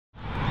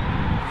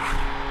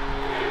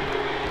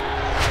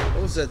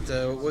was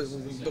that?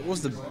 What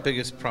was the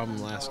biggest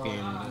problem last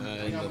game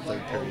in the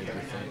third period? You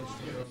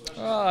think?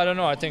 I don't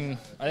know. I think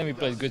we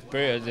played good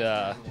period.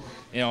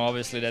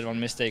 Obviously that one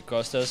mistake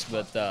cost us,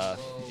 but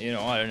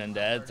other than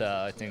that,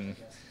 I think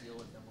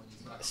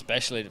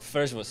especially the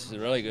first was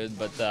really good.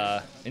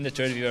 But in the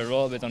third, we were a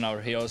little bit on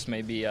our heels.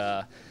 Maybe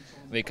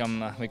we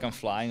come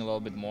flying a little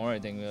bit more. I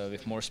think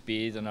with more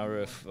speed in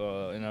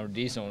our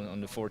D zone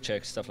on the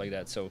forecheck, stuff like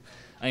that. So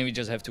I think we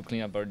just have to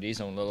clean up our D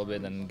zone a little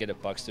bit and get the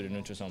pucks to the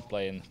neutral zone,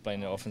 play in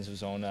the offensive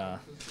zone.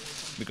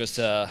 Because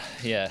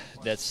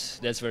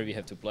that's where we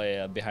have to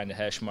play behind the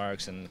hash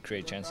marks and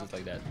create chances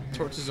like that.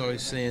 Torts is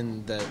always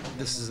saying that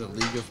this is a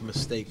league of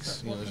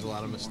mistakes. There's a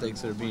lot of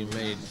mistakes that are being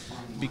made.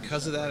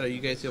 Because of that, are you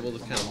guys able to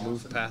kind of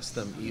move past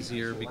them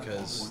easier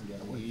because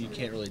you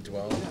can't really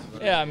dwell?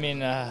 Yeah, I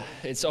mean,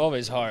 it's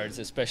always hard,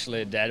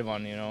 especially that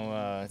one.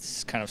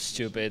 It's kind of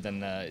stupid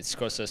and it's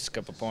cost us a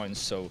couple points.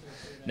 So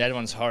that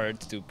one's hard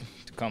to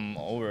come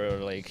over or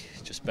like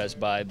just pass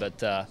by.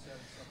 But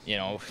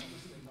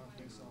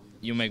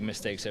you make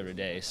mistakes every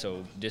day.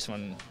 So this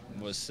one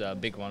was a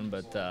big one,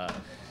 but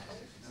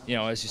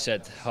as you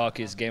said,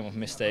 hockey is a game of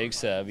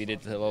mistakes. We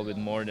did a little bit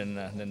more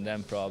than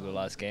them probably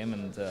last game,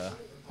 and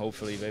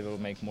hopefully we will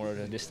make more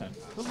this time.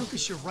 But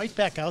Lukas, you're right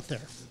back out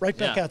there.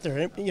 Out there.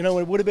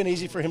 It would have been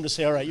easy for him to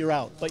say, all right, you're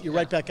out, but you're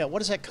right back out. What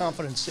does that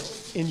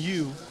confidence in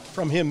you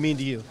from him mean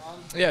to you?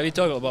 Yeah, we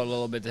talked about it a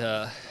little bit.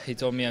 He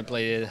told me I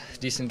played a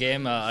decent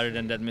game other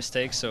than that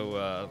mistake,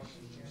 so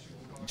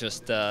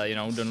just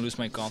don't lose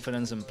my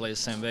confidence and play the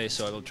same way,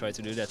 so I will try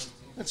to do that.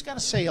 It's got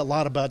to say a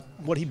lot about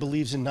what he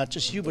believes in, not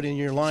just you, but in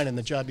your line and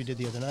the job you did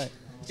the other night.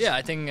 Yeah,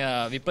 I think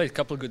we played a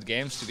couple of good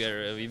games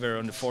together. We were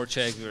on the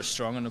forecheck, we were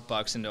strong on the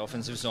pucks in the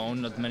offensive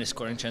zone, not many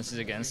scoring chances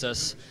against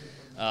us.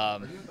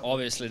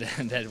 Obviously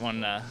that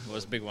one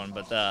was a big one,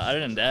 but other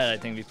than that, I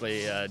think we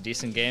play a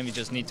decent game. We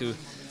just need to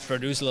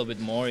produce a little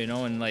bit more,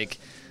 and like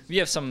we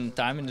have some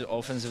time in the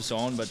offensive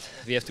zone, but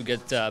we have to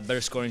get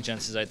better scoring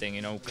chances, I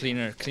think,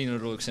 cleaner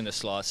looks in the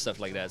slots, stuff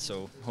like that.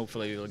 So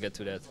hopefully we will get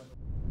to that.